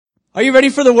Are you ready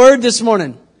for the word this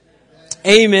morning?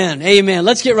 Amen. Amen.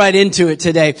 Let's get right into it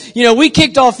today. You know, we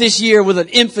kicked off this year with an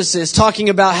emphasis talking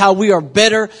about how we are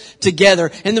better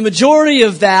together. And the majority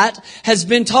of that has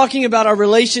been talking about our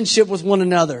relationship with one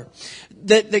another.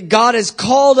 That God has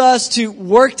called us to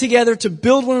work together, to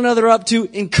build one another up, to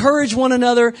encourage one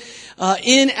another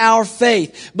in our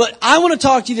faith. But I want to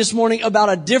talk to you this morning about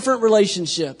a different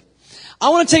relationship. I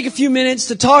want to take a few minutes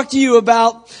to talk to you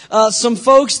about some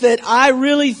folks that I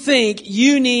really think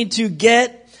you need to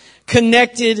get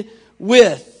connected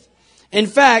with. In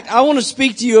fact, I want to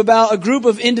speak to you about a group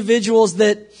of individuals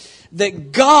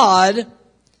that God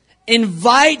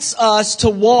invites us to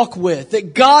walk with,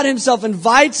 that God Himself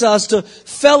invites us to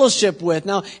fellowship with.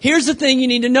 Now, here's the thing you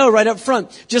need to know right up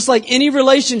front. Just like any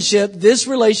relationship, this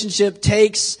relationship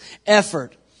takes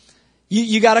effort.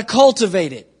 You got to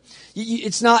cultivate it.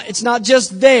 It's not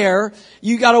just there.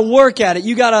 You got to work at it.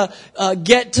 You got to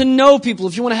get to know people.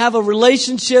 If you want to have a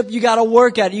relationship, you got to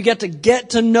work at it. You got to get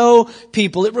to know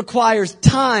people. It requires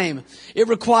time. It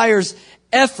requires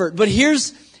effort. But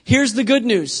here's the good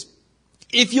news.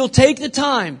 If you'll take the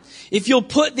time, if you'll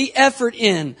put the effort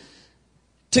in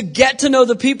to get to know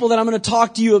the people that I'm going to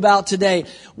talk to you about today,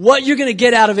 what you're going to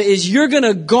get out of it is you're going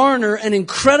to garner an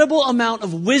incredible amount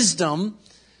of wisdom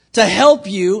to help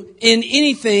you in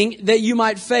anything that you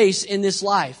might face in this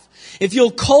life. If you'll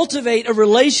cultivate a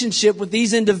relationship with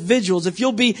these individuals, if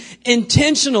you'll be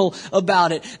intentional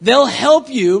about it, they'll help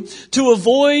you to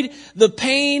avoid the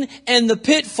pain and the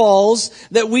pitfalls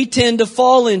that we tend to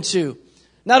fall into.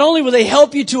 Not only will they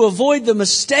help you to avoid the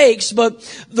mistakes, but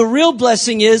the real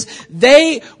blessing is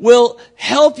they will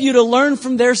help you to learn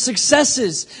from their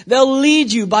successes. They'll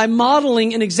lead you by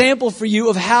modeling an example for you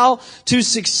of how to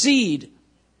succeed.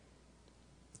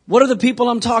 What are the people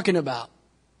I'm talking about?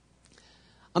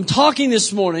 I'm talking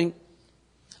this morning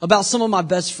about some of my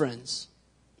best friends,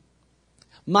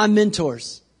 my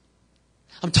mentors.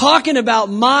 I'm talking about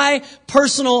my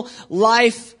personal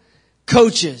life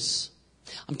coaches.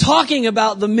 I'm talking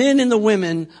about the men and the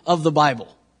women of the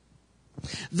Bible.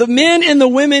 The men and the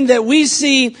women that we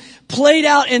see played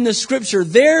out in the Scripture,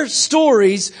 their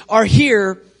stories are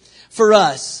here for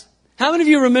us. How many of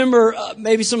you remember,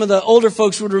 maybe some of the older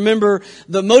folks would remember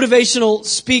the motivational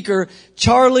speaker,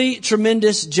 Charlie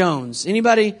Tremendous Jones?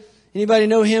 Anybody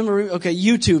know him? Okay,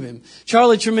 YouTube him.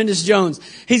 Charlie Tremendous Jones.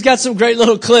 He's got some great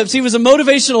little clips. He was a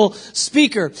motivational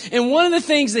speaker. And one of the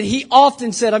things that he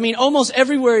often said, almost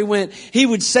everywhere he went, he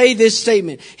would say this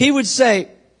statement. He would say,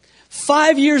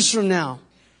 5 years from now,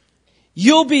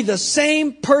 you'll be the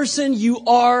same person you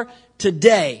are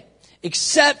today,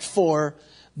 except for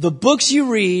the books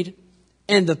you read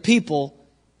and the people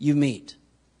you meet.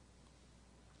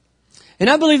 And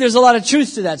I believe there's a lot of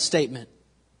truth to that statement.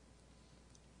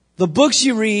 The books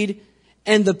you read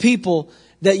and the people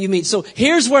that you meet. So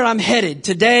here's where I'm headed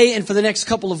today and for the next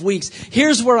couple of weeks.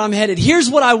 Here's where I'm headed. Here's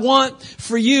what I want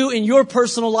for you in your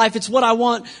personal life. It's what I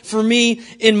want for me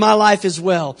in my life as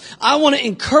well. I want to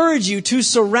encourage you to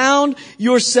surround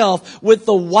yourself with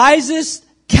the wisest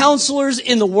counselors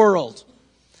in the world.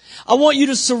 I want you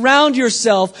to surround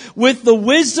yourself with the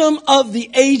wisdom of the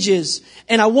ages,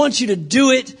 and I want you to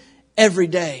do it every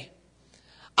day.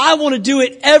 I want to do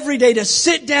it every day, to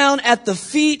sit down at the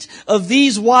feet of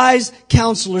these wise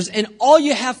counselors, and all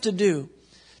you have to do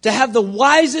to have the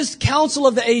wisest counsel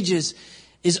of the ages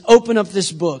is open up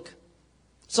this book.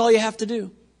 That's all you have to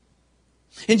do.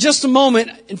 In just a moment,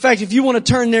 in fact, if you want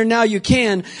to turn there now, you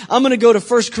can. I'm going to go to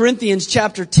 1 Corinthians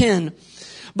chapter 10.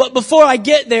 But before I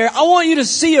get there, I want you to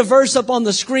see a verse up on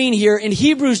the screen here in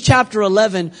Hebrews chapter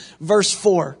 11, verse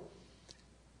 4.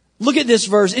 Look at this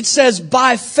verse. It says,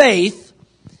 by faith,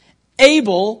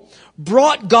 Abel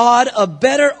brought God a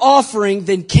better offering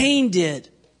than Cain did.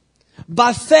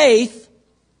 By faith,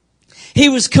 he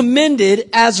was commended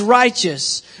as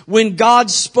righteous when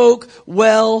God spoke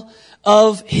well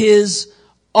of his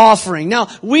offering. Now,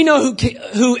 we know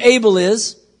who Abel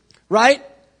is, right?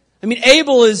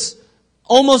 Abel is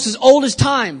almost as old as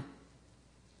time.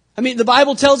 The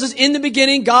Bible tells us in the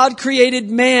beginning, God created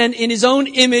man in His own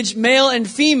image, male and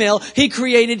female. He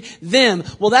created them.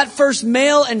 Well, that first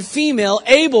male and female,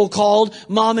 Abel called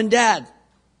mom and dad.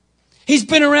 He's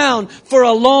been around for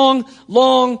a long,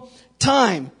 long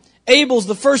time. Abel's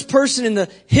the first person in the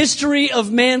history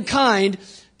of mankind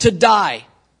to die.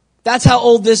 That's how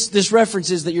old this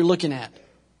reference is that you're looking at.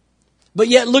 But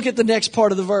yet, look at the next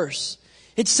part of the verse.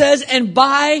 It says, and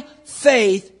by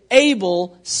faith,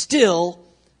 Abel still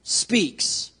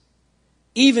speaks,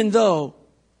 even though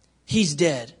he's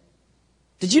dead.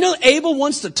 Did you know Abel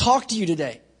wants to talk to you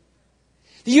today?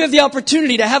 That you have the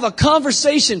opportunity to have a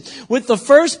conversation with the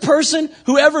first person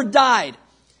who ever died.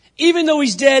 Even though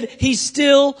he's dead, he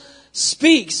still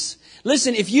speaks.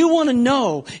 Listen, if you want to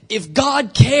know if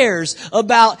God cares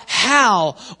about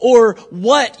how or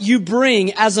what you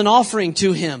bring as an offering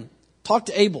to him, talk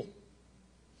to Abel.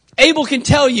 Abel can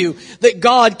tell you that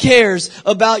God cares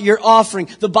about your offering.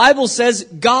 The Bible says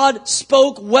God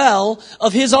spoke well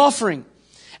of his offering.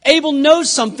 Abel knows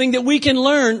something that we can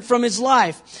learn from his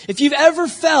life. If you've ever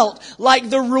felt like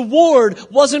the reward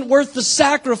wasn't worth the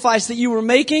sacrifice that you were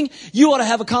making, you ought to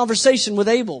have a conversation with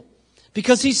Abel,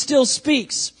 because he still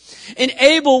speaks. And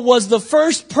Abel was the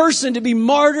first person to be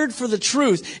martyred for the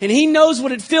truth. And he knows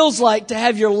what it feels like to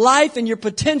have your life and your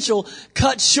potential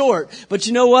cut short. But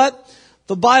you know what?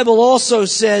 The Bible also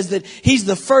says that he's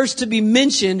the first to be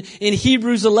mentioned in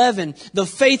Hebrews 11, the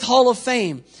Faith Hall of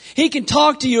Fame. He can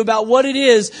talk to you about what it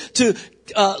is to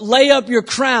lay up your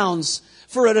crowns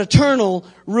for an eternal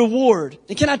reward.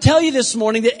 And can I tell you this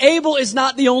morning that Abel is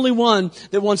not the only one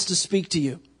that wants to speak to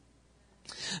you.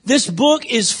 This book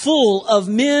is full of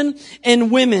men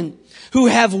and women who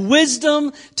have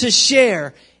wisdom to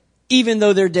share, even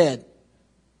though they're dead.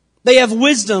 They have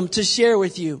wisdom to share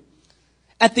with you.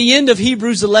 At the end of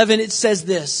Hebrews 11, it says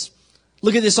this.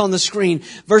 Look at this on the screen.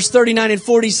 Verse 39 and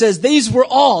 40 says, these were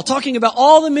all, talking about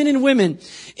all the men and women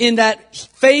in that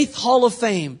Faith Hall of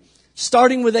Fame,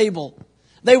 starting with Abel.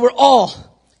 They were all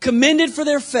commended for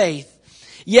their faith,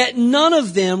 yet none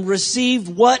of them received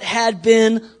what had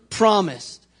been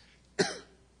promised.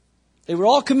 They were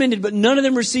all commended, but none of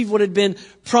them received what had been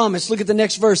promised. Look at the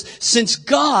next verse. Since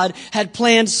God had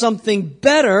planned something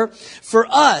better for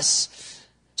us,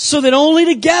 so that only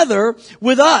together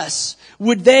with us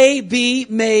would they be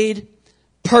made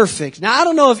perfect. Now, I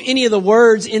don't know if any of the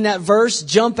words in that verse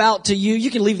jump out to you.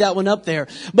 You can leave that one up there.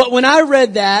 But when I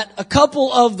read that, a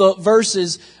couple of the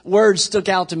words stuck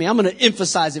out to me. I'm going to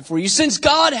emphasize it for you. Since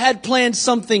God had planned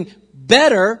something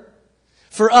better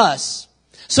for us,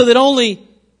 so that only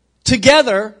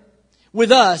together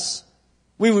with us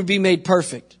we would be made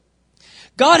perfect.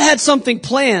 God had something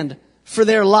planned for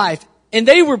their life. And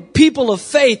they were people of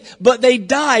faith, but they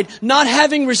died not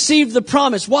having received the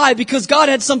promise. Why? Because God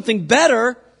had something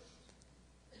better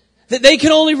that they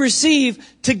could only receive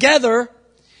together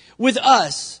with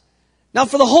us. Now,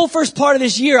 for the whole first part of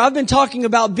this year, I've been talking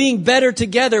about being better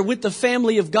together with the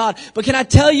family of God. But can I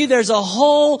tell you, there's a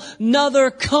whole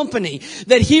nother company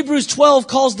that Hebrews 12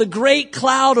 calls the great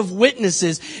cloud of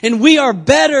witnesses. And we are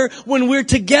better when we're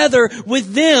together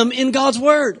with them in God's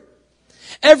Word.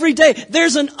 Every day,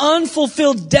 there's an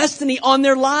unfulfilled destiny on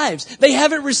their lives. They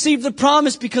haven't received the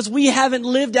promise because we haven't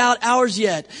lived out ours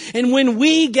yet. And when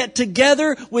we get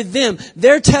together with them,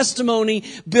 their testimony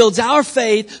builds our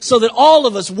faith so that all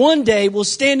of us one day will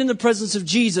stand in the presence of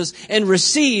Jesus and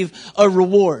receive a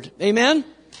reward. Amen?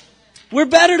 We're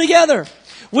better together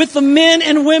with the men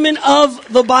and women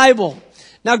of the Bible.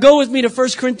 Now go with me to 1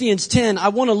 Corinthians 10. I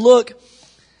want to look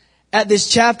at this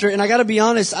chapter, and I got to be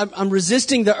honest, I'm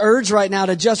resisting the urge right now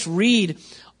to just read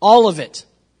all of it.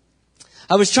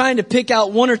 I was trying to pick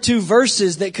out one or two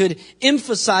verses that could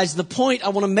emphasize the point I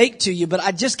want to make to you, but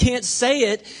I just can't say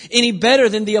it any better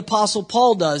than the Apostle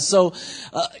Paul does. So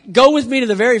go with me to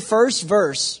the very first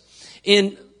verse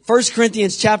in 1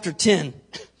 Corinthians chapter 10.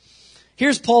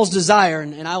 Here's Paul's desire,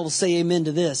 and I will say amen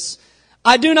to this.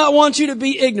 I do not want you to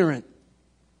be ignorant.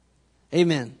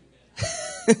 Amen.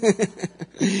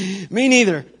 Me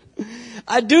neither.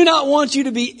 I do not want you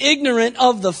to be ignorant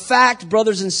of the fact,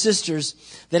 brothers and sisters,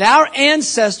 that our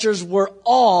ancestors were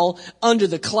all under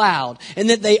the cloud and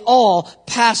that they all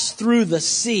passed through the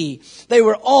sea. They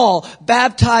were all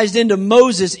baptized into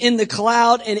Moses in the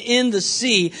cloud and in the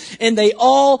sea, and they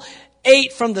all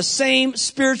ate from the same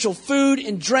spiritual food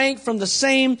and drank from the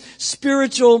same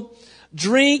spiritual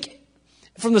drink,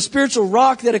 from the spiritual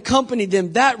rock that accompanied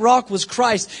them. That rock was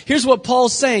Christ. Here's what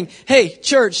Paul's saying. Hey,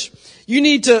 church, you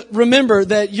need to remember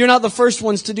that you're not the first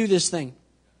ones to do this thing.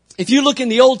 If you look in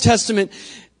the Old Testament,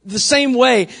 the same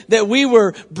way that we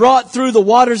were brought through the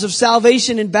waters of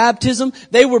salvation in baptism,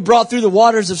 they were brought through the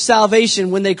waters of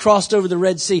salvation when they crossed over the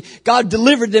Red Sea. God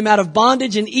delivered them out of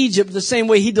bondage in Egypt the same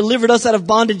way He delivered us out of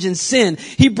bondage in sin.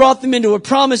 He brought them into a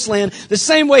promised land the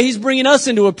same way He's bringing us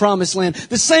into a promised land.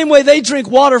 The same way they drink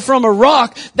water from a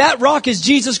rock, that rock is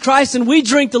Jesus Christ, and we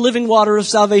drink the living water of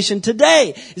salvation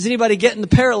today. Is anybody getting the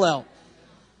parallel?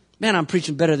 Man, I'm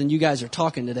preaching better than you guys are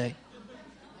talking today.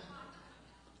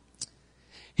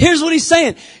 Here's what he's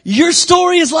saying. Your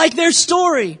story is like their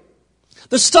story.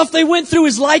 The stuff they went through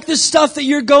is like the stuff that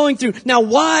you're going through. Now,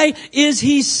 why is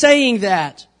he saying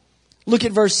that? Look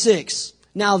at verse 6.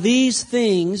 Now, these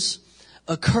things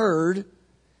occurred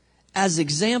as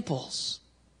examples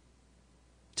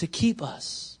to keep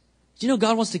us. Do you know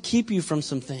God wants to keep you from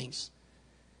some things?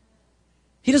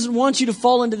 He doesn't want you to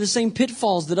fall into the same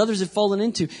pitfalls that others have fallen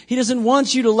into. He doesn't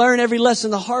want you to learn every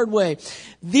lesson the hard way.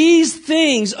 These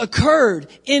things occurred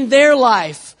in their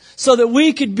life so that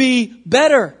we could be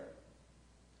better.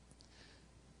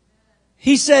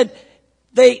 He said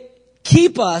they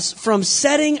keep us from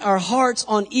setting our hearts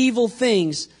on evil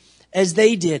things as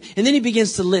they did. And then he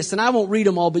begins to list, and I won't read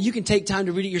them all, but you can take time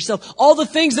to read it yourself. All the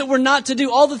things that we're not to do,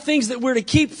 all the things that we're to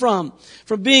keep from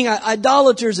being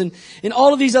idolaters and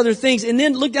all of these other things. And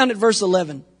then look down at verse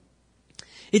 11.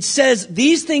 It says,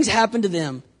 these things happened to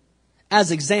them as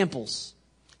examples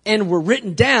and were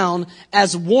written down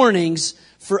as warnings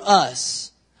for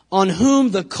us, on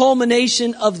whom the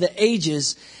culmination of the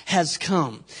ages has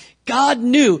come. God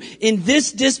knew in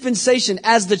this dispensation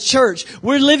as the church,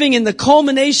 we're living in the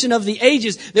culmination of the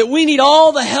ages, that we need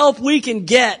all the help we can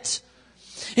get.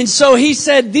 And so he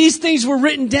said these things were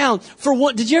written down. For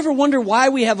what? Did you ever wonder why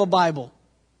we have a Bible?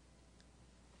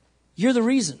 You're the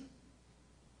reason.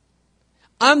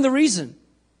 I'm the reason.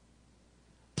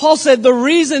 Paul said the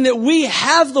reason that we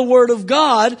have the Word of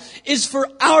God is for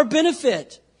our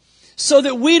benefit, so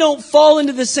that we don't fall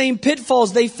into the same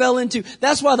pitfalls they fell into.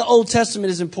 That's why the Old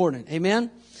Testament is important. Amen?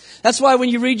 That's why when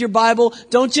you read your Bible,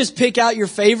 don't just pick out your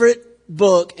favorite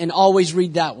book and always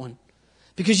read that one,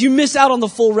 because you miss out on the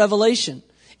full revelation.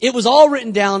 It was all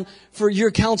written down for your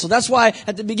counsel. That's why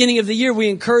at the beginning of the year, we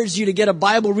encouraged you to get a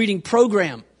Bible reading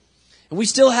program. And we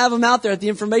still have them out there at the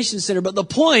Information Center. But the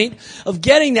point of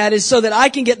getting that is so that I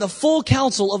can get the full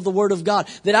counsel of the Word of God,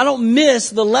 that I don't miss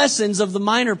the lessons of the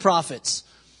minor prophets.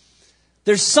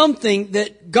 There's something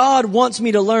that God wants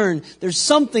me to learn. There's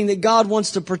something that God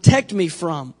wants to protect me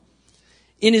from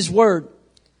in His Word.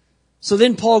 So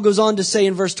then Paul goes on to say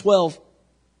in verse 12,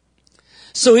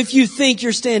 so if you think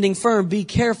you're standing firm, be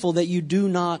careful that you do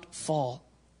not fall.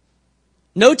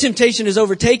 No temptation has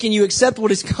overtaken you except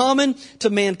what is common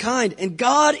to mankind. And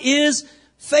God is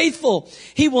faithful.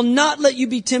 He will not let you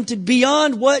be tempted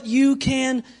beyond what you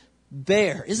can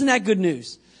bear. Isn't that good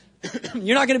news?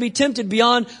 You're not going to be tempted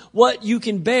beyond what you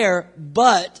can bear,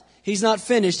 but He's not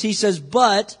finished. He says,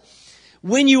 but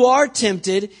when you are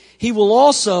tempted, He will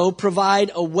also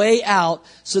provide a way out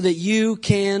so that you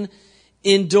can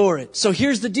endure it. So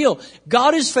here's the deal.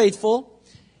 God is faithful.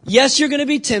 Yes, you're going to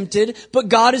be tempted, but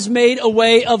God has made a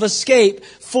way of escape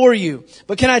for you.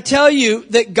 But can I tell you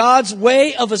that God's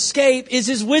way of escape is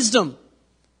His wisdom?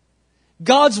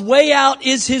 God's way out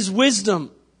is His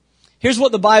wisdom. Here's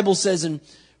what the Bible says in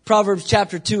Proverbs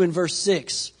chapter 2 and verse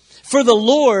 6. For the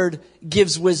Lord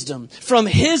gives wisdom. From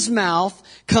His mouth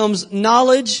comes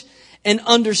knowledge and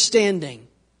understanding.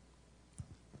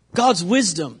 God's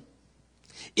wisdom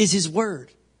is His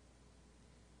Word.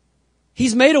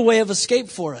 He's made a way of escape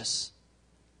for us.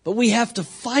 But we have to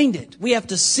find it. We have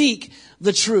to seek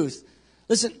the truth.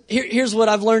 Listen, here's what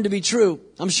I've learned to be true.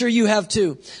 I'm sure you have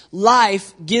too.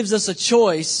 Life gives us a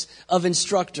choice of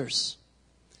instructors.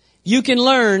 You can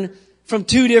learn from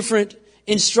two different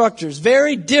instructors.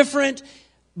 Very different,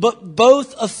 but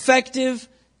both effective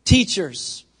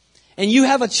teachers. And you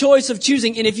have a choice of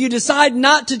choosing. And if you decide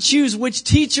not to choose which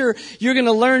teacher you're going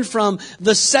to learn from,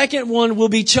 the second one will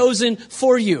be chosen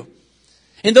for you.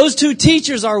 And those two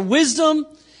teachers are wisdom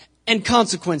and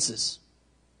consequences.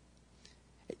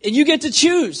 And you get to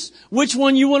choose which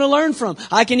one you want to learn from.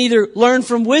 I can either learn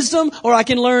from wisdom or I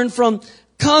can learn from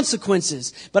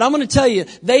consequences. But I'm going to tell you,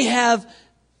 they have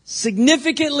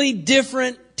significantly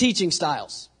different teaching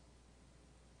styles.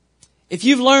 If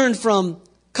you've learned from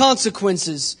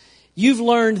consequences, you've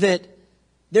learned that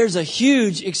there's a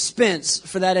huge expense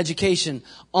for that education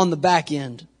on the back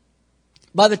end.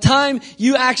 By the time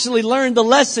you actually learn the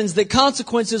lessons that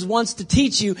consequences wants to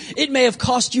teach you, it may have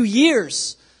cost you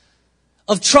years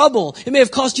of trouble. It may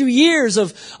have cost you years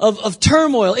of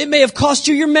turmoil. It may have cost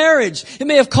you your marriage. It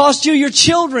may have cost you your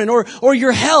children or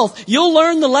your health. You'll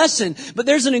learn the lesson, but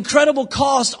there's an incredible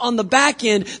cost on the back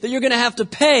end that you're going to have to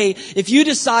pay if you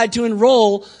decide to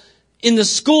enroll in the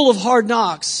school of hard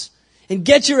knocks and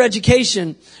get your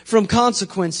education from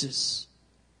consequences.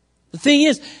 The thing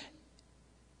is,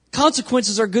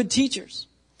 consequences are good teachers.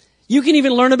 You can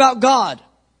even learn about God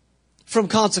from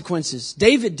consequences.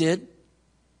 David did.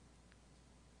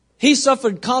 He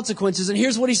suffered consequences, and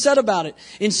here's what he said about it.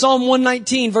 In Psalm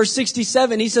 119, verse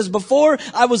 67, he says, before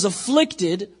I was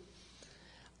afflicted,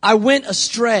 I went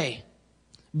astray,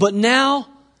 but now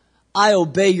I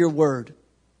obey your word.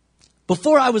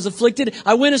 Before I was afflicted,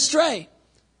 I went astray,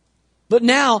 but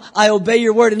now I obey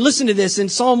your word. And listen to this. In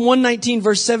Psalm 119,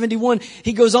 verse 71,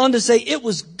 he goes on to say, it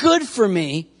was good for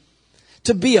me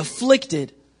to be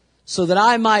afflicted so that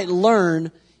I might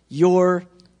learn your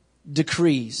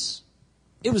decrees.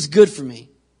 it was good for me.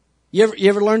 You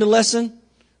ever learned a lesson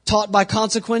taught by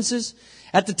consequences?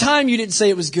 At the time, you didn't say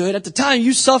it was good. At the time,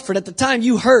 you suffered. At the time,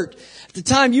 you hurt. At the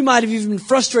time, you might have even been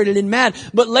frustrated and mad.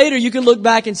 But later, you can look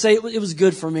back and say, it was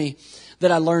good for me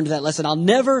that I learned that lesson. I'll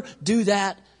never do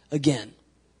that again.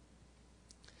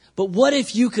 But what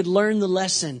if you could learn the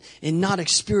lesson and not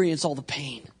experience all the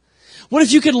pain? What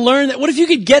if you could learn that? What if you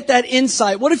could get that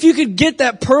insight? What if you could get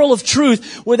that pearl of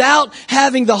truth without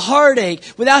having the heartache,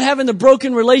 without having the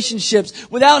broken relationships,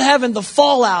 without having the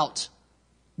fallout?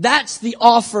 That's the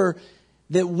offer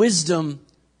that wisdom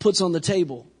puts on the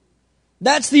table.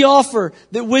 That's the offer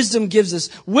that wisdom gives us.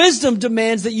 Wisdom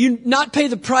demands that you not pay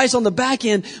the price on the back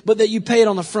end, but that you pay it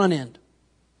on the front end.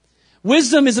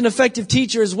 Wisdom is an effective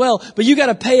teacher as well, but you got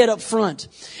to pay it up front.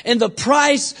 And the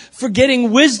price for getting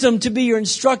wisdom to be your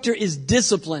instructor is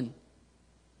discipline.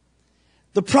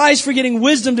 The price for getting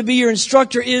wisdom to be your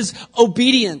instructor is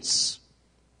obedience.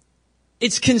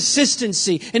 It's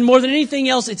consistency. And more than anything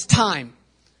else, it's time.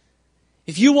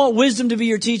 If you want wisdom to be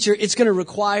your teacher, it's going to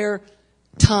require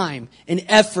time and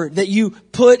effort that you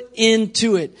put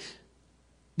into it.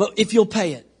 But if you'll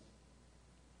pay it,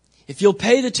 if you'll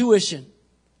pay the tuition,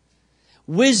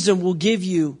 wisdom will give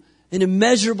you an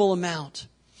immeasurable amount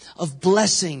of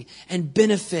blessing and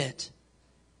benefit.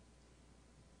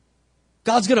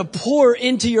 God's going to pour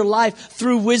into your life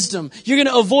through wisdom. You're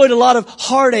going to avoid a lot of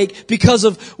heartache because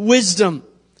of wisdom.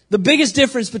 The biggest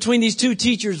difference between these two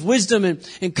teachers, wisdom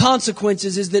and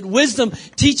consequences, is that wisdom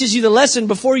teaches you the lesson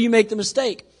before you make the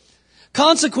mistake.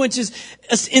 Consequences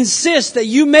insist that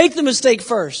you make the mistake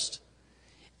first,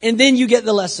 and then you get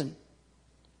the lesson.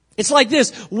 It's like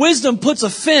this. Wisdom puts a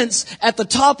fence at the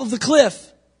top of the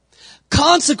cliff.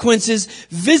 Consequences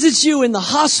visits you in the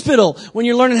hospital when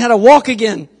you're learning how to walk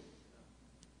again.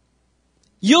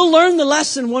 You'll learn the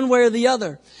lesson one way or the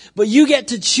other, but you get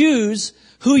to choose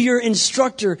who your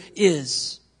instructor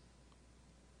is.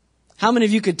 How many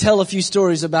of you could tell a few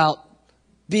stories about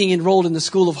being enrolled in the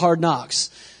School of Hard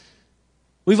Knocks?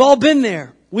 We've all been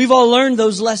there. We've all learned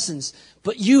those lessons,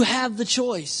 but you have the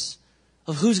choice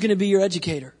of who's going to be your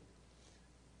educator.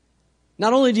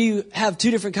 Not only do you have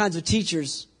two different kinds of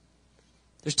teachers,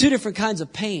 there's two different kinds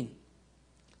of pain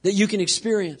that you can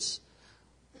experience.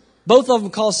 Both of them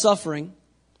cause suffering.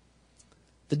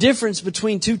 The difference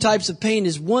between two types of pain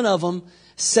is one of them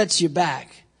sets you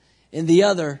back and the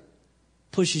other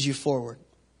pushes you forward.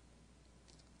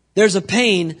 There's a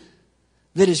pain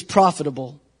that is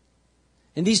profitable.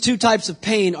 And these two types of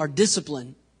pain are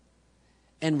discipline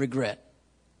and regret.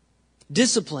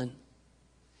 Discipline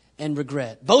and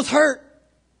regret. Both hurt.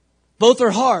 Both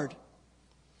are hard.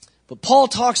 But Paul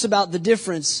talks about the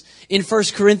difference in 1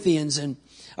 Corinthians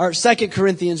or 2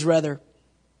 Corinthians rather.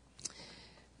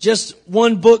 Just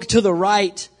one book to the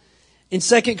right in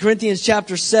 2 Corinthians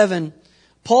chapter 7,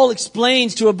 Paul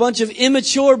explains to a bunch of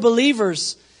immature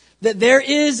believers that there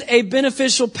is a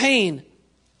beneficial pain.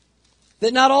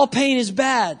 That not all pain is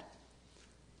bad.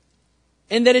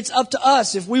 And that it's up to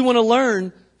us if we want to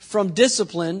learn from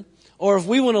discipline or if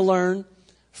we want to learn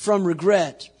from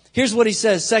regret. Here's what he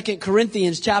says, 2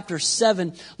 Corinthians chapter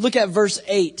 7. Look at verse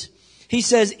 8. He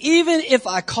says, even if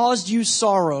I caused you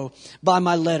sorrow by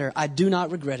my letter, I do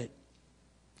not regret it.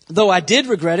 Though I did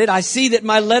regret it, I see that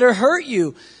my letter hurt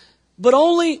you, but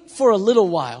only for a little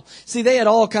while. See, they had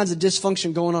all kinds of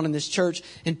dysfunction going on in this church,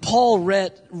 and Paul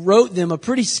wrote them a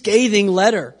pretty scathing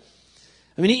letter.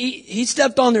 I mean, he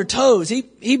stepped on their toes.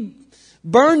 He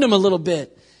burned them a little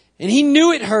bit, and he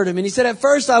knew it hurt him. And he said, at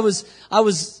first I was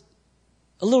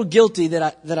a little guilty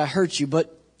that I hurt you,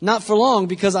 but not for long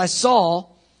because I saw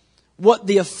what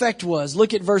the effect was.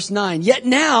 Look at verse 9. Yet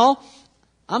now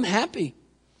I'm happy.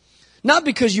 Not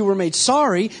because you were made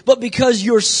sorry, but because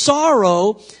your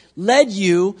sorrow led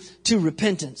you to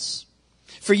repentance.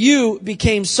 For you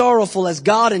became sorrowful as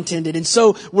God intended, and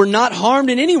so were not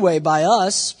harmed in any way by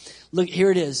us. Look,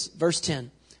 here it is, verse 10.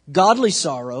 Godly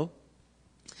sorrow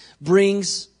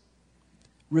brings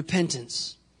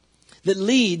repentance that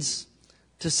leads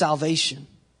to salvation,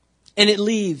 and it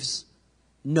leaves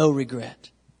no regret.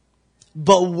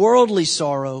 But worldly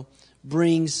sorrow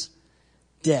brings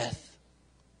death.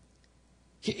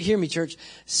 Hear me, church.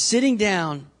 Sitting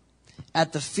down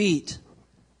at the feet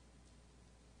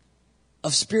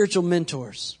of spiritual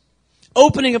mentors,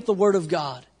 opening up the Word of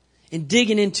God and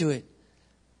digging into it,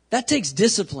 that takes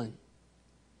discipline.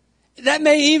 That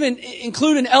may even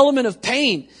include an element of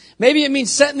pain. Maybe it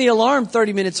means setting the alarm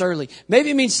 30 minutes early. Maybe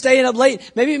it means staying up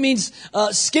late. Maybe it means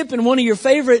skipping one of your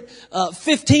favorite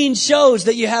 15 shows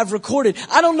that you have recorded.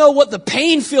 I don't know what the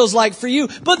pain feels like for you,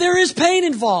 but there is pain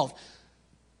involved.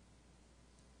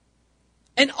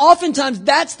 And oftentimes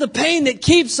that's the pain that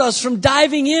keeps us from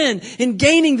diving in and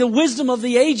gaining the wisdom of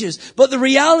the ages. But the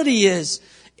reality is,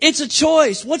 it's a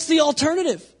choice. What's the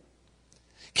alternative?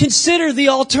 Consider the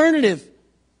alternative.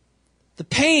 The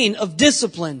pain of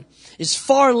discipline is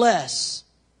far less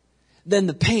than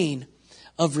the pain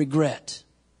of regret.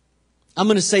 I'm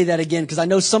going to say that again because I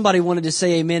know somebody wanted to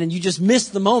say amen and you just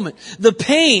missed the moment. The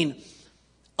pain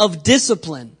of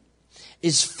discipline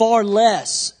is far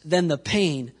less than the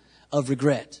pain of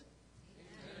regret.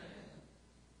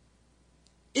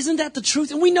 Isn't that the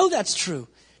truth? And we know that's true.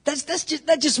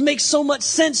 That just makes so much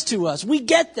sense to us. We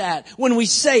get that when we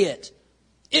say it.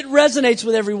 It resonates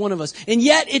with every one of us. And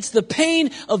yet it's the pain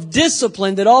of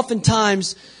discipline that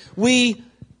oftentimes we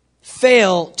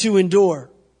fail to endure.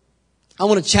 I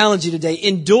want to challenge you today.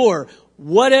 Endure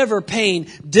whatever pain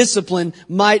discipline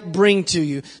might bring to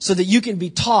you so that you can be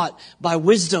taught by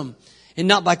wisdom and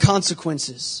not by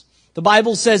consequences. The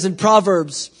Bible says in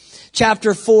Proverbs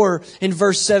chapter 4 and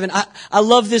verse 7, I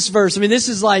love this verse. I mean, this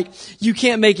is like, you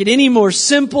can't make it any more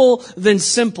simple than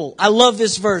simple. I love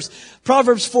this verse.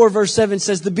 Proverbs 4 verse 7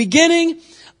 says, the beginning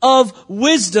of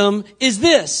wisdom is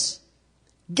this.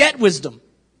 Get wisdom.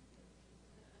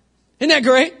 Isn't that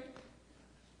great?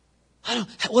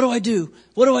 What do I do?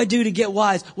 What do I do to get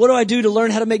wise? What do I do to learn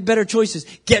how to make better choices?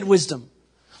 Get wisdom.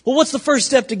 Well, what's the first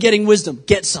step to getting wisdom?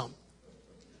 Get some.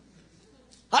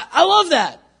 I love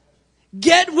that.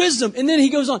 Get wisdom. And then he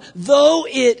goes on, though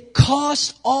it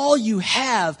cost all you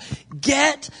have,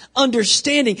 get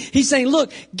understanding. He's saying,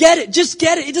 look, get it. Just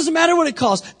get it. It doesn't matter what it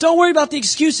costs. Don't worry about the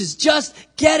excuses. Just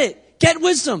get it. Get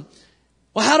wisdom.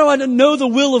 Well, how do I know the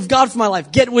will of God for my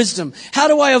life? Get wisdom. How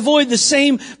do I avoid the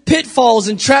same pitfalls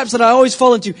and traps that I always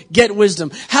fall into? Get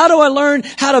wisdom. How do I learn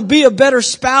how to be a better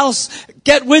spouse?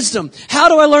 Get wisdom. How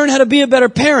do I learn how to be a better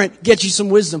parent? Get you some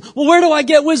wisdom. Well, where do I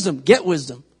get wisdom? Get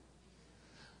wisdom.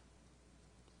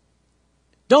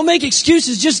 Don't make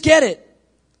excuses, just get it.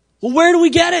 Well, where do we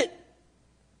get it?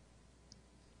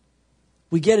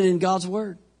 We get it in God's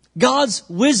Word. God's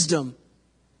wisdom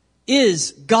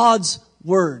is God's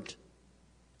Word.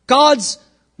 God's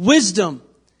wisdom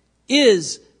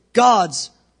is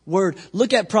God's Word.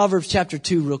 Look at Proverbs chapter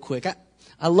 2 real quick.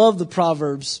 I love the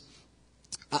Proverbs.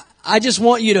 I just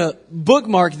want you to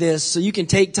bookmark this so you can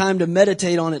take time to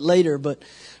meditate on it later. But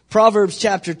Proverbs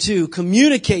chapter 2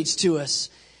 communicates to us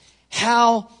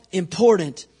how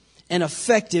important and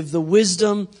effective the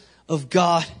wisdom of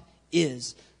God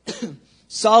is.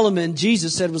 Solomon,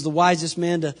 Jesus said, was the wisest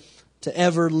man to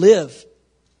ever live.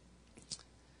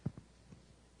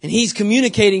 And he's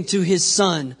communicating to his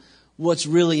son what's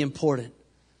really important.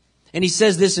 And he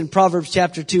says this in Proverbs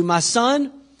chapter 2, my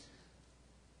son,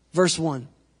 verse 1,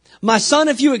 my son,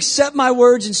 if you accept my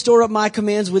words and store up my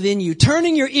commands within you,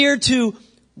 turning your ear to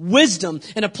wisdom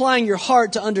and applying your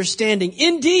heart to understanding.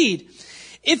 Indeed,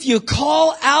 if you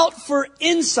call out for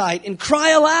insight and cry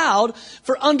aloud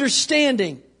for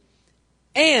understanding.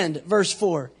 And, verse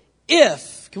 4,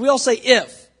 can we all say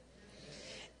if?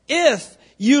 If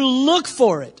you look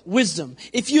for it, wisdom,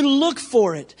 if you look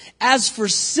for it as for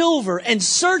silver and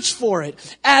search for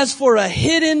it as for a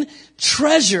hidden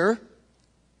treasure,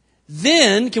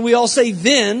 then, can we all say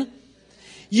then?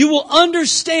 You will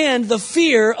understand the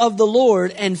fear of the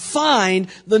Lord and find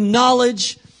the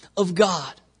knowledge of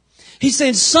God. He's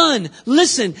saying, son,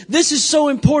 listen, this is so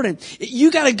important. You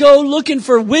got to go looking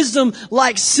for wisdom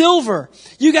like silver.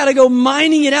 You got to go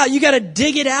mining it out. You got to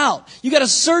dig it out. You got to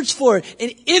search for it.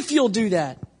 And if you'll do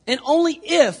that, and only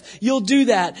if you'll do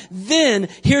that, then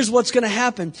here's what's going to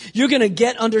happen. You're going to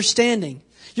get understanding.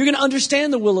 You're going to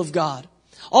understand the will of God.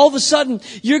 All of a sudden,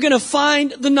 you're going to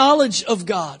find the knowledge of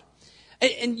God.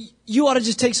 And you ought to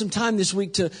just take some time this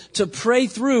week to pray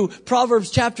through Proverbs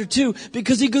chapter 2,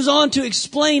 because he goes on to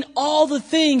explain all the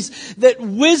things that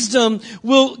wisdom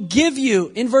will give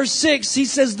you. In verse 6, he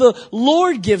says, the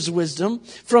Lord gives wisdom.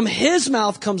 From his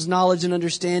mouth comes knowledge and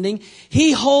understanding.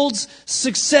 He holds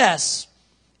success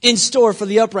in store for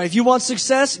the upright. If you want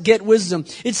success, get wisdom.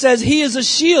 It says he is a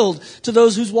shield to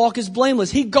those whose walk is blameless.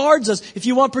 He guards us. If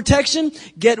you want protection,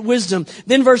 get wisdom.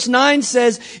 Then verse 9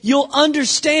 says you'll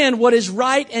understand what is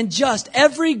right and just.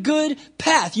 Every good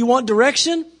path. You want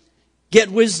direction? Get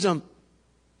wisdom.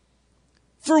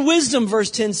 For wisdom,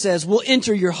 verse 10 says, will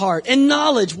enter your heart, and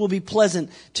knowledge will be pleasant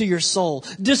to your soul.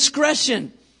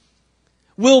 Discretion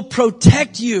will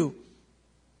protect you,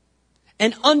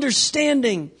 and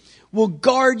understanding will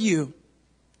guard you.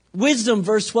 Wisdom,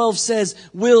 verse 12 says,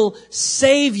 will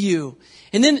save you.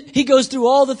 And then he goes through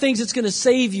all the things it's going to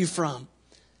save you from.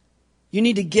 You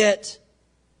need to get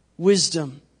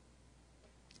wisdom.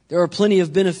 There are plenty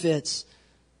of benefits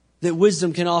that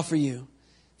wisdom can offer you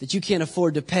that you can't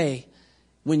afford to pay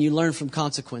when you learn from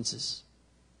consequences.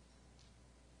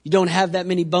 You don't have that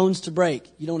many bones to break.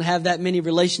 You don't have that many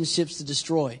relationships to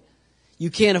destroy.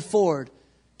 You can't afford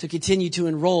to continue to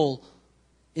enroll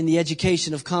in the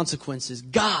education of consequences.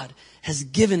 God has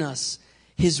given us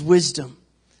His wisdom.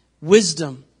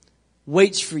 Wisdom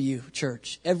waits for you,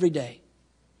 church, every day.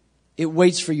 It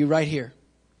waits for you right here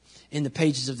in the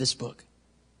pages of this book.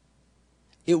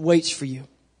 It waits for you.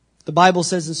 The Bible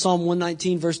says in Psalm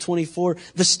 119, verse 24,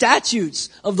 the statutes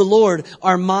of the Lord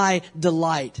are my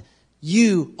delight.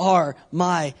 You are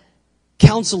my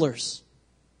counselors.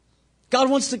 God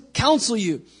wants to counsel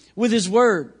you with His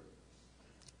Word.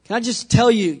 Can I just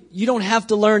tell you, you don't have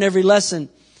to learn every lesson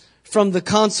from the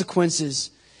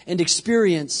consequences and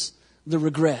experience the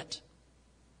regret.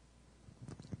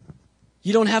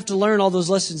 You don't have to learn all those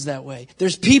lessons that way.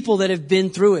 There's people that have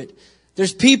been through it.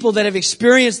 There's people that have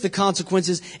experienced the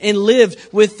consequences and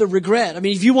lived with the regret. I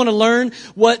mean, if you want to learn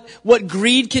what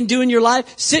greed can do in your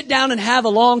life, sit down and have a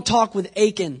long talk with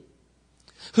Achan,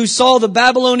 who saw the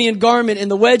Babylonian garment and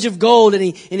the wedge of gold, and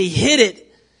he hid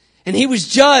it, and he was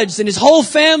judged, and his whole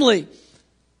family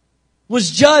was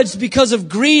judged because of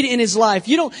greed in his life.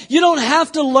 You don't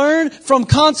have to learn from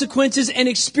consequences and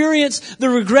experience the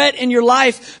regret in your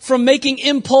life from making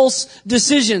impulse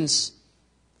decisions.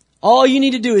 All you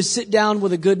need to do is sit down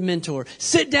with a good mentor.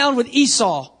 Sit down with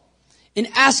Esau and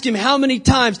ask him how many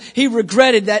times he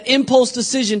regretted that impulse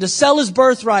decision to sell his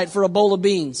birthright for a bowl of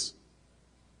beans.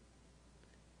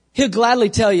 He'll gladly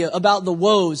tell you about the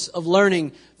woes of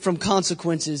learning from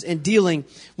consequences and dealing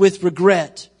with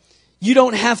regret. You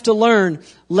don't have to learn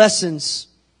lessons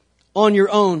on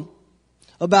your own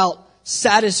about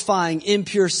satisfying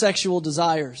impure sexual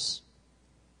desires.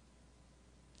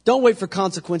 Don't wait for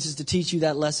consequences to teach you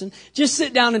that lesson. Just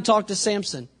sit down and talk to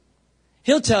Samson.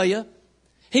 He'll tell you.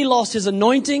 He lost his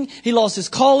anointing. He lost his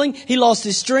calling. He lost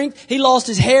his strength. He lost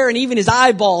his hair and even his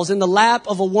eyeballs in the lap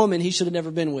of a woman he should have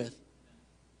never been with.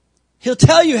 He'll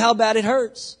tell you how bad it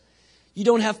hurts. You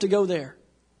don't have to go there.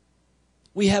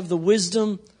 We have the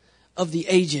wisdom of the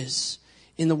ages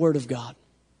in the Word of God.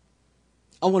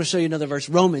 I want to show you another verse.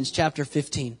 Romans chapter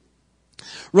 15.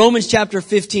 Romans chapter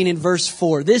 15 and verse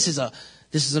 4. This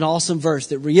is an awesome verse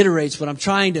that reiterates what I'm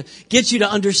trying to get you to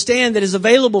understand that is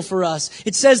available for us.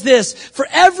 It says this, for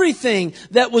everything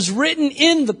that was written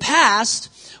in the past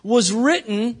was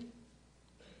written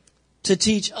to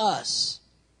teach us,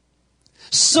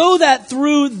 so that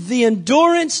through the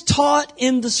endurance taught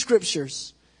in the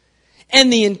Scriptures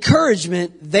and the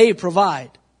encouragement they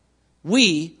provide,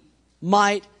 we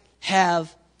might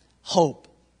have hope.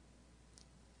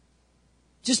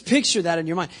 Just picture that in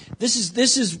your mind. This is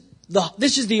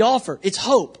the offer. It's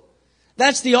hope.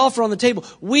 That's the offer on the table.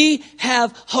 We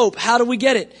have hope. How do we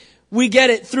get it? We get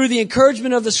it through the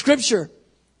encouragement of the Scripture.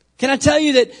 Can I tell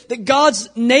you that God's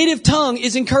native tongue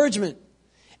is encouragement?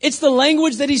 It's the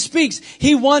language that He speaks.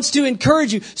 He wants to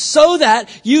encourage you so that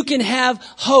you can have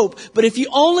hope. But if you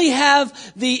only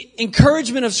have the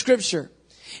encouragement of Scripture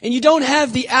and you don't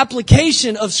have the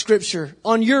application of Scripture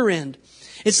on your end,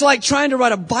 it's like trying to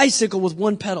ride a bicycle with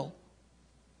one pedal.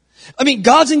 I mean,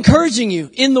 God's encouraging you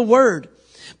in the Word.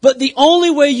 But the only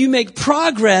way you make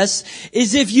progress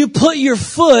is if you put your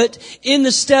foot in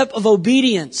the step of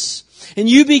obedience. And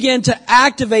you begin to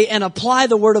activate and apply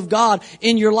the Word of God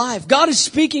in your life. God is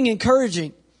speaking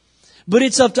encouraging. But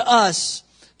it's up to us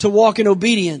to walk in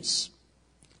obedience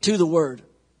to the Word.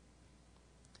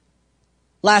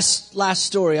 Last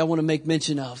story I want to make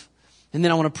mention of. And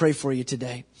then I want to pray for you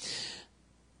today.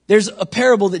 There's a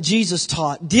parable that Jesus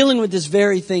taught dealing with this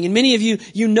very thing. And many of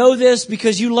you know this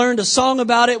because you learned a song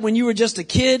about it when you were just a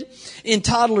kid in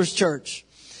toddler's church.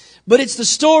 But it's the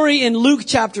story in Luke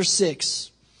chapter 6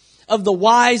 of the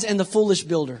wise and the foolish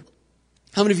builder.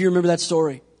 How many of you remember that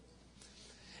story?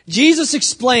 Jesus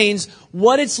explains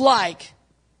what it's like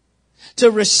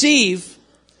to receive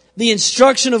the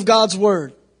instruction of God's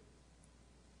Word.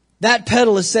 That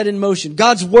pedal is set in motion.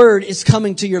 God's Word is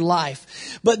coming to your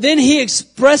life. But then He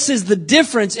expresses the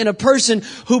difference in a person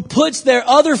who puts their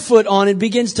other foot on and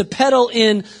begins to pedal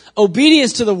in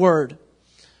obedience to the Word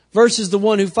versus the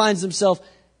one who finds himself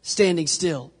standing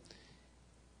still.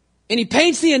 And He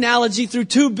paints the analogy through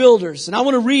two builders. And I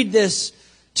want to read this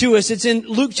to us. It's in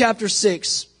Luke chapter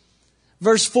 6,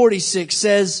 verse 46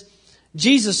 says,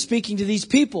 Jesus speaking to these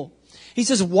people. He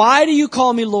says, why do you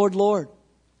call me Lord, Lord?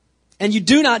 And you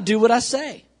do not do what I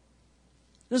say.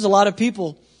 There's a lot of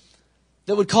people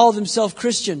that would call themselves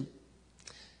Christian,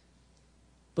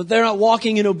 but they're not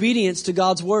walking in obedience to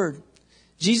God's Word.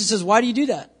 Jesus says, why do you do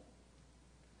that?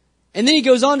 And then He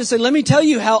goes on to say, let me tell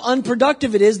you how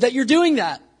unproductive it is that you're doing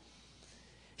that.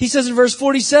 He says in verse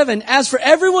 47, as for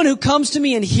everyone who comes to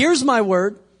me and hears my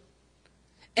word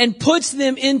and puts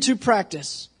them into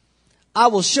practice, I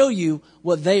will show you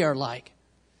what they are like.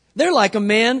 They're like a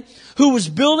man who was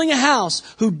building a house,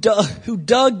 who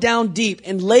dug down deep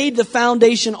and laid the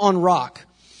foundation on rock.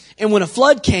 And when a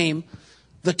flood came,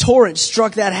 the torrent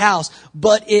struck that house,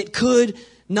 but it could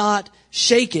not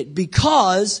shake it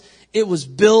because it was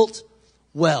built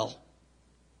well.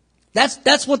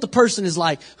 That's what the person is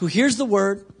like, who hears the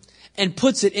word and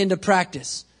puts it into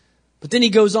practice. But then he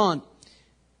goes on.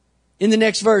 In the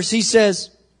next verse, he says,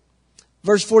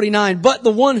 verse 49, but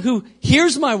the one who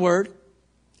hears my word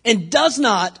and does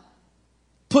not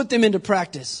put them into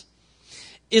practice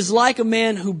is like a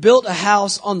man who built a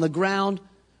house on the ground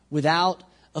without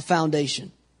a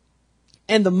foundation.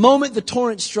 And the moment the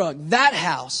torrent struck that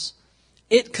house,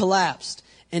 it collapsed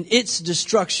and its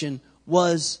destruction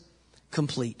was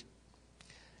complete.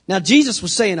 Now, Jesus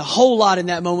was saying a whole lot in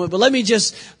that moment, but let me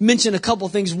just mention a couple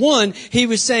things. One, he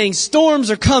was saying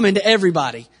storms are coming to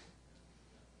everybody.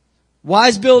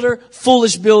 Wise builder,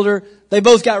 foolish builder, they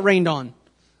both got rained on.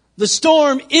 The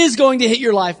storm is going to hit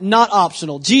your life, not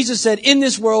optional. Jesus said, in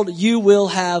this world, you will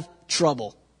have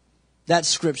trouble. That's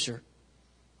scripture.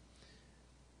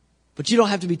 But you don't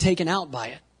have to be taken out by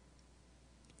it.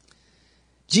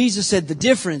 Jesus said the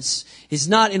difference is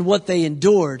not in what they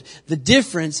endured. The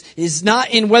difference is not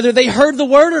in whether they heard the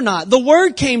word or not. The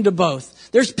word came to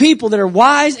both. There's people that are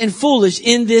wise and foolish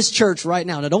in this church right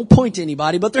now. Now, don't point to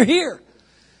anybody, but they're here.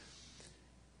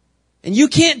 And you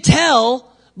can't tell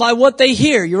by what they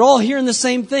hear. You're all hearing the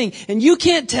same thing. And you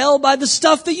can't tell by the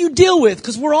stuff that you deal with,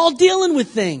 because we're all dealing with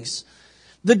things.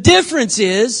 The difference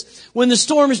is when the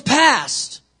storm is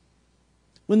past,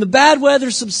 when the bad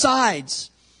weather subsides,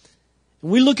 and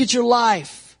we look at your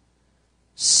life,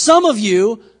 some of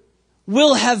you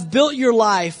will have built your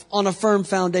life on a firm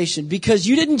foundation because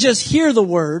you didn't just hear the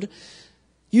word.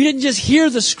 You didn't just hear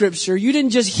the scripture. You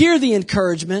didn't just hear the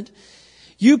encouragement.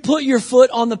 You put your foot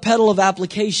on the pedal of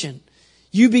application.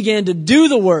 You began to do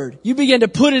the word. You began to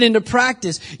put it into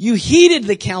practice. You heeded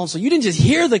the counsel. You didn't just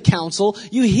hear the counsel.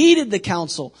 You heeded the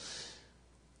counsel.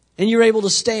 And you're able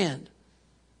to stand.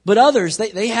 But others,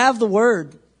 they have the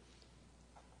word.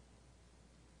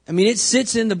 I mean, it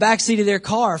sits in the backseat of their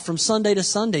car from Sunday to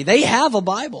Sunday. They have a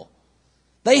Bible.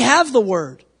 They have the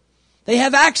word. They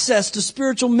have access to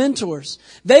spiritual mentors.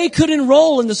 They could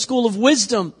enroll in the school of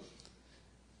wisdom.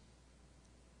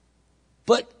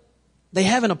 But they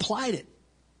haven't applied it.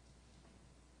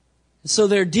 And so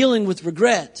they're dealing with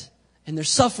regret and they're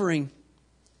suffering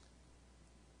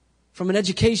from an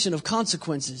education of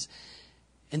consequences.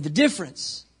 And the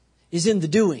difference is in the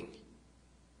doing.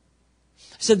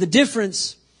 I said the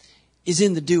difference is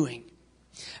in the doing.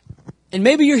 And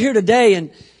maybe you're here today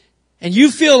and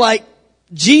you feel like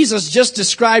Jesus just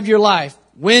described your life.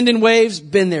 Wind and waves,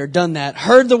 been there, done that.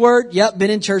 Heard the word, yep,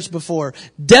 been in church before.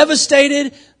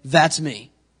 Devastated, that's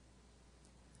me.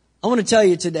 I want to tell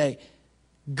you today,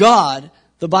 God,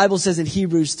 the Bible says in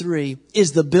Hebrews 3,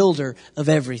 is the builder of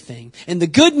everything. And the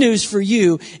good news for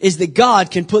you is that God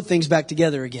can put things back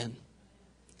together again.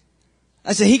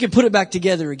 I said He can put it back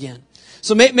together again.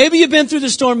 So maybe you've been through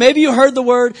the storm. Maybe you heard the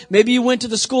word. Maybe you went to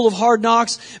the school of hard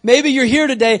knocks. Maybe you're here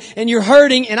today and you're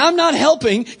hurting, and I'm not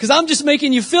helping because I'm just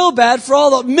making you feel bad for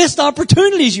all the missed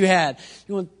opportunities you had.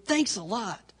 You're going, thanks a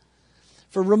lot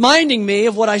for reminding me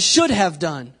of what I should have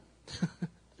done.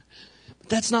 But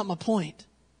that's not my point.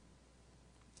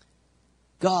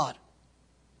 God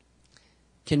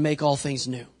can make all things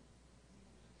new.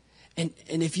 And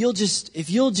if you'll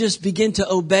just begin to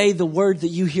obey the word that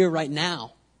you hear right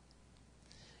now,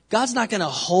 God's not going to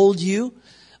hold you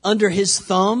under His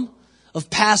thumb of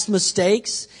past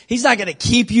mistakes. He's not going to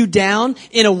keep you down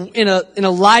in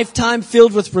a lifetime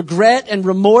filled with regret and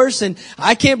remorse. And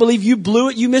I can't believe you blew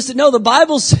it. You missed it. No, the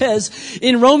Bible says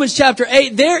in Romans chapter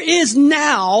 8, there is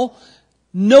now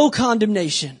no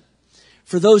condemnation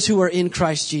for those who are in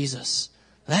Christ Jesus.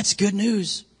 That's good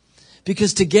news,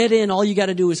 because to get in, all you got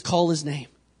to do is call His name.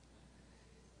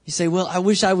 You say, well, I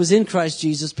wish I was in Christ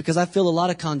Jesus because I feel a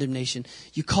lot of condemnation.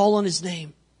 You call on His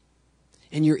name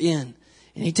and you're in.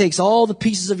 And He takes all the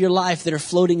pieces of your life that are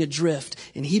floating adrift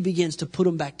and He begins to put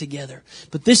them back together.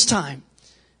 But this time,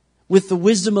 with the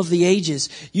wisdom of the ages,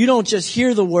 you don't just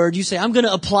hear the word. You say, I'm going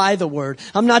to apply the word.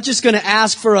 I'm not just going to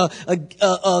ask for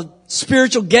a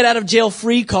spiritual get out of jail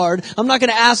free card. I'm not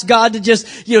going to ask God to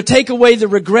just, take away the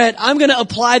regret. I'm going to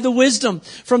apply the wisdom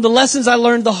from the lessons I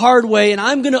learned the hard way. And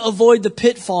I'm going to avoid the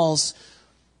pitfalls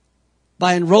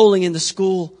by enrolling in the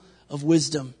school of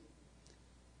wisdom.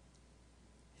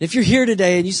 If you're here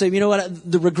today and you say, you know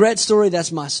what, the regret story,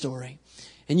 that's my story.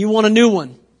 And you want a new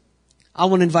one. I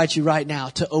want to invite you right now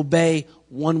to obey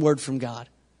one word from God.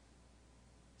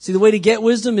 See, the way to get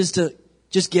wisdom is to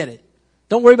just get it.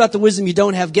 Don't worry about the wisdom you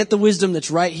don't have. Get the wisdom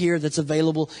that's right here, that's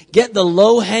available. Get the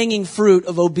low-hanging fruit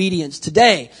of obedience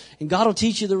today, and God will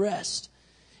teach you the rest.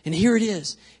 And here it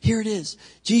is. Here it is.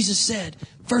 Jesus said,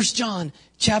 1 John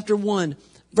chapter 1,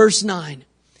 verse 9,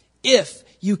 if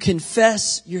you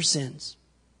confess your sins,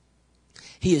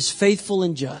 He is faithful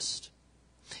and just.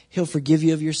 He'll forgive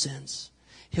you of your sins.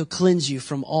 He'll cleanse you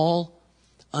from all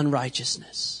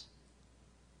unrighteousness.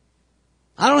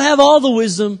 I don't have all the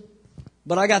wisdom,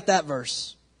 but I got that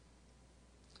verse.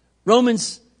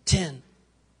 Romans 10.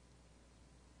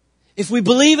 If we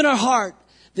believe in our heart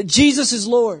that Jesus is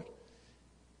Lord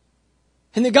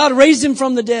and that God raised Him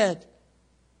from the dead,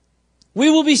 we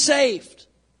will be saved.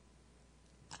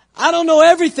 I don't know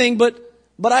everything, but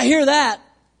I hear that.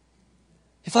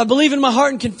 If I believe in my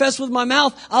heart and confess with my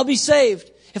mouth, I'll be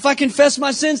saved. If I confess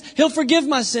my sins, He'll forgive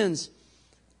my sins.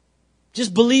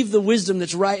 Just believe the wisdom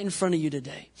that's right in front of you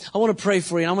today. I want to pray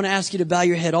for you. And I want to ask you to bow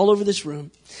your head all over this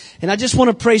room. And I just want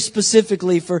to pray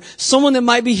specifically for someone that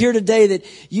might be here today that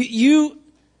you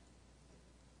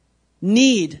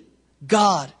need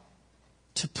God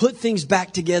to put things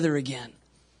back together again.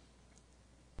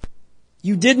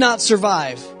 You did not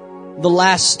survive the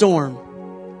last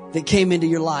storm that came into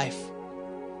your life.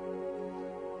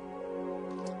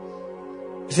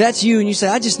 If that's you and you say,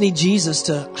 I just need Jesus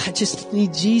to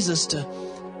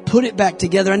put it back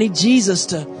together. I need Jesus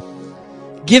to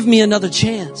give me another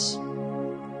chance.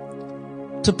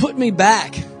 To put me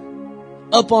back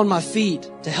up on my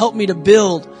feet. To help me to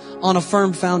build on a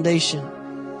firm foundation.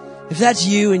 If that's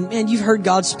you and man, you've heard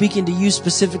God speaking to you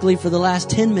specifically for the last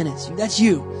 10 minutes. That's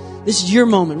you. This is your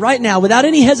moment right now without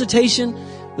any hesitation,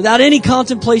 without any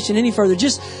contemplation any further.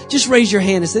 Just raise your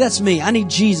hand and say, that's me. I need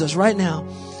Jesus right now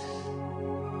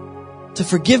to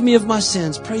forgive me of my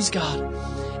sins. Praise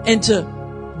God. And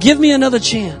to give me another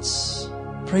chance.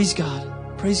 Praise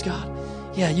God. Praise God.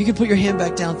 Yeah, you can put your hand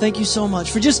back down. Thank you so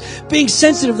much for just being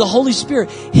sensitive to the Holy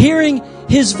Spirit, hearing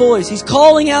His voice. He's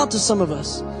calling out to some of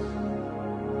us.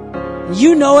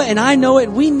 You know it and I know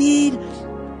it. We need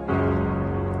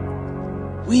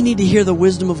to hear the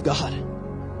wisdom of God.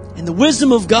 And the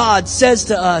wisdom of God says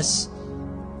to us,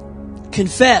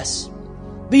 confess.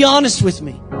 Be honest with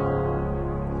me.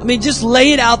 I mean, just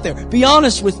lay it out there. Be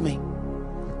honest with me.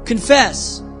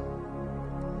 Confess.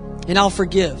 And I'll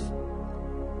forgive.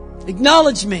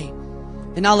 Acknowledge me.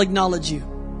 And I'll acknowledge you.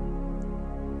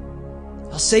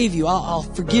 I'll save you. I'll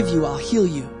forgive you. I'll heal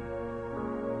you.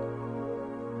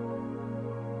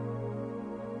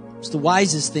 It's the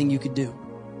wisest thing you could do.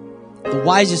 The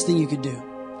wisest thing you could do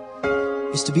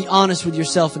is to be honest with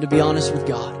yourself and to be honest with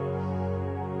God.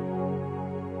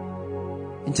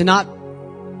 And to not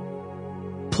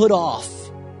put off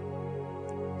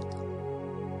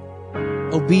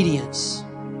obedience,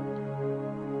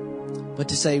 but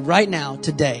to say right now,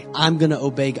 today, I'm going to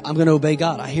obey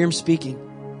God. I hear Him speaking.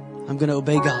 I'm going to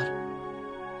obey God.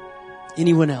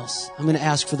 Anyone else? I'm going to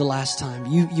ask for the last time.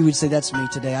 You would say, that's me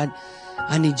today.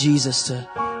 I need Jesus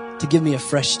to give me a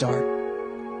fresh start.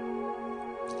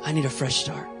 I need a fresh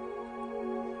start.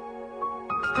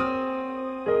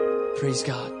 Praise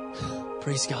God.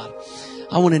 Praise God.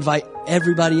 I want to invite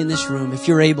everybody in this room, if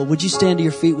you're able, would you stand to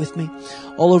your feet with me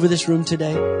all over this room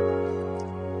today?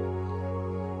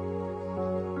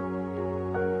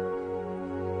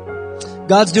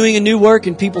 God's doing a new work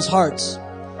in people's hearts.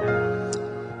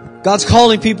 God's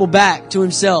calling people back to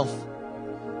Himself.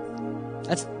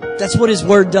 That's what His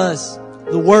Word does.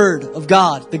 The Word of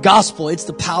God, the gospel, it's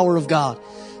the power of God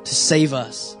to save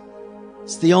us.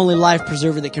 It's the only life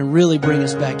preserver that can really bring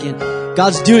us back in.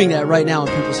 God's doing that right now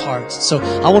in people's hearts. So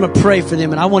I want to pray for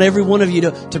them, and I want every one of you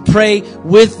to pray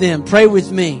with them. Pray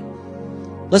with me.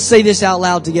 Let's say this out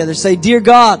loud together. Say, Dear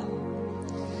God,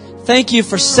 thank you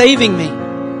for saving me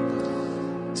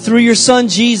through your Son,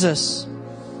 Jesus.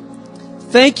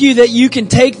 Thank you that you can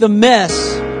take the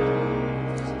mess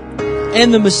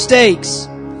and the mistakes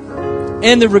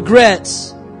and the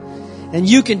regrets, and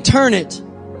you can turn it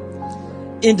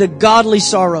into godly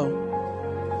sorrow.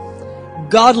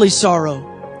 Godly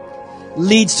sorrow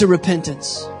leads to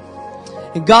repentance.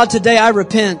 And God, today I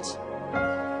repent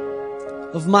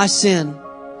of my sin,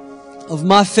 of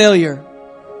my failure.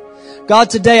 God,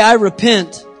 today I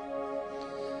repent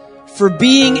for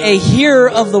being a hearer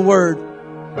of the Word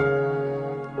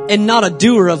and not a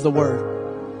doer of the Word.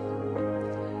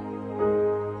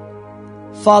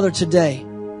 Father, today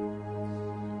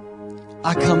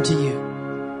I come to you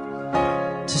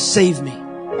to save me,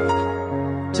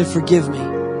 to forgive me,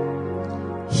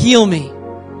 heal me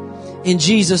in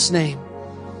Jesus' name.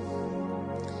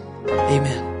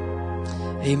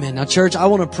 Amen. Amen. Now, church, I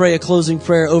want to pray a closing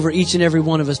prayer over each and every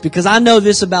one of us because I know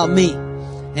this about me,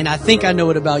 and I think I know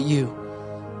it about you.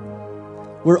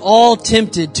 We're all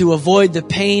tempted to avoid the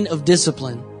pain of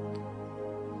discipline,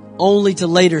 only to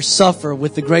later suffer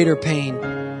with the greater pain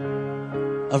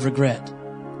of regret.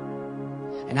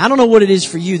 And I don't know what it is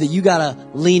for you that you got to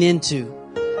lean into.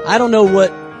 I don't know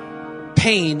what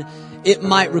pain it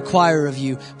might require of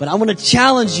you, but I want to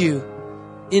challenge you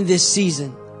in this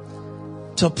season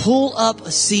to pull up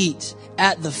a seat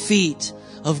at the feet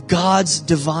of God's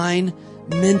divine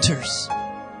mentors.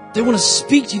 They want to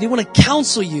speak to you. They want to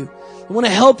counsel you. They want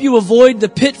to help you avoid the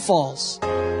pitfalls.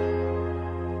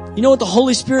 You know what the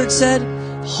Holy Spirit said?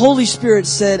 The Holy Spirit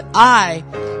said, I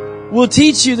will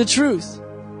teach you the truth.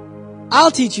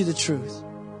 I'll teach you the truth.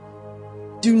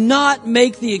 Do not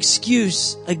make the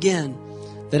excuse again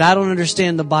that I don't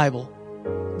understand the Bible.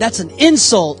 That's an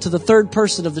insult to the third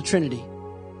person of the Trinity.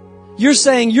 You're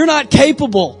saying you're not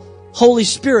capable, Holy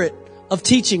Spirit, of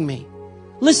teaching me.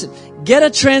 Listen, get a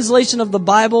translation of the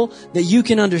Bible that you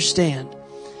can understand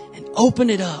and open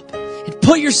it up and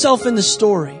put yourself in the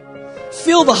story.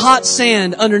 Feel the hot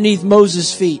sand underneath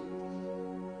Moses' feet.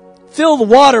 Feel the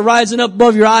water rising up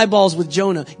above your eyeballs with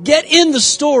Jonah. Get in the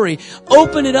story.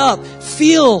 Open it up.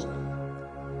 Feel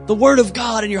the Word of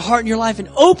God in your heart and your life and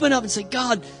open up and say,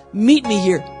 God, meet me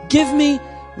here. Give me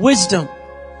wisdom.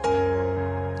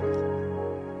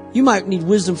 You might need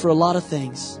wisdom for a lot of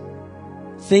things.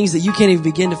 Things that you can't even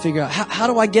begin to figure out. How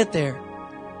do I get there?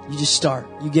 You just start.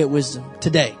 You get wisdom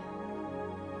today.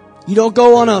 You don't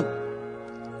go on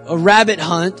a rabbit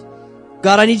hunt.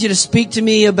 God, I need you to speak to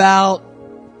me about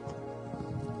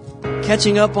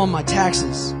catching up on my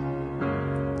taxes.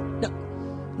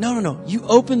 No. You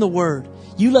open the Word.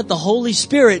 You let the Holy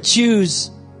Spirit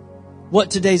choose what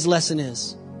today's lesson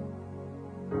is.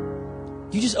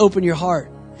 You just open your heart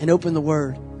and open the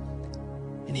Word,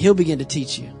 and He'll begin to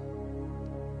teach you.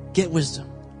 Get wisdom.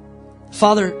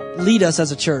 Father, lead us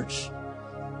as a church.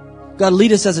 God,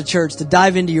 lead us as a church to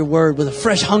dive into your Word with a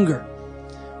fresh hunger.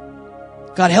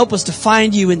 God, help us to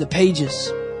find you in the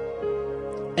pages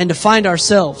and to find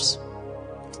ourselves.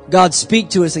 God, speak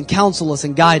to us and counsel us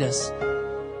and guide us.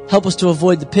 Help us to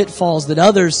avoid the pitfalls that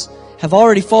others have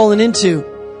already fallen into.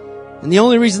 And the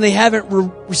only reason they haven't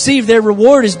received their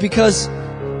reward is because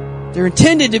they're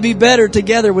intended to be better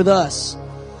together with us.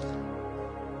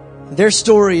 Their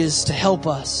story is to help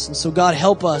us. And so God,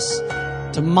 help us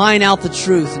to mine out the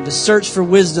truth and to search for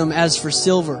wisdom as for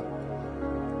silver.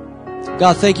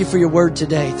 God, thank you for your word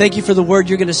today. Thank you for the word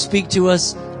you're going to speak to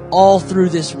us all through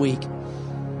this week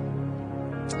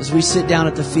as we sit down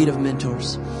at the feet of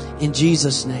mentors. In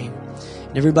Jesus' name.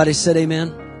 And everybody said amen.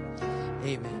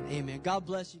 Amen. Amen. God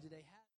bless you today.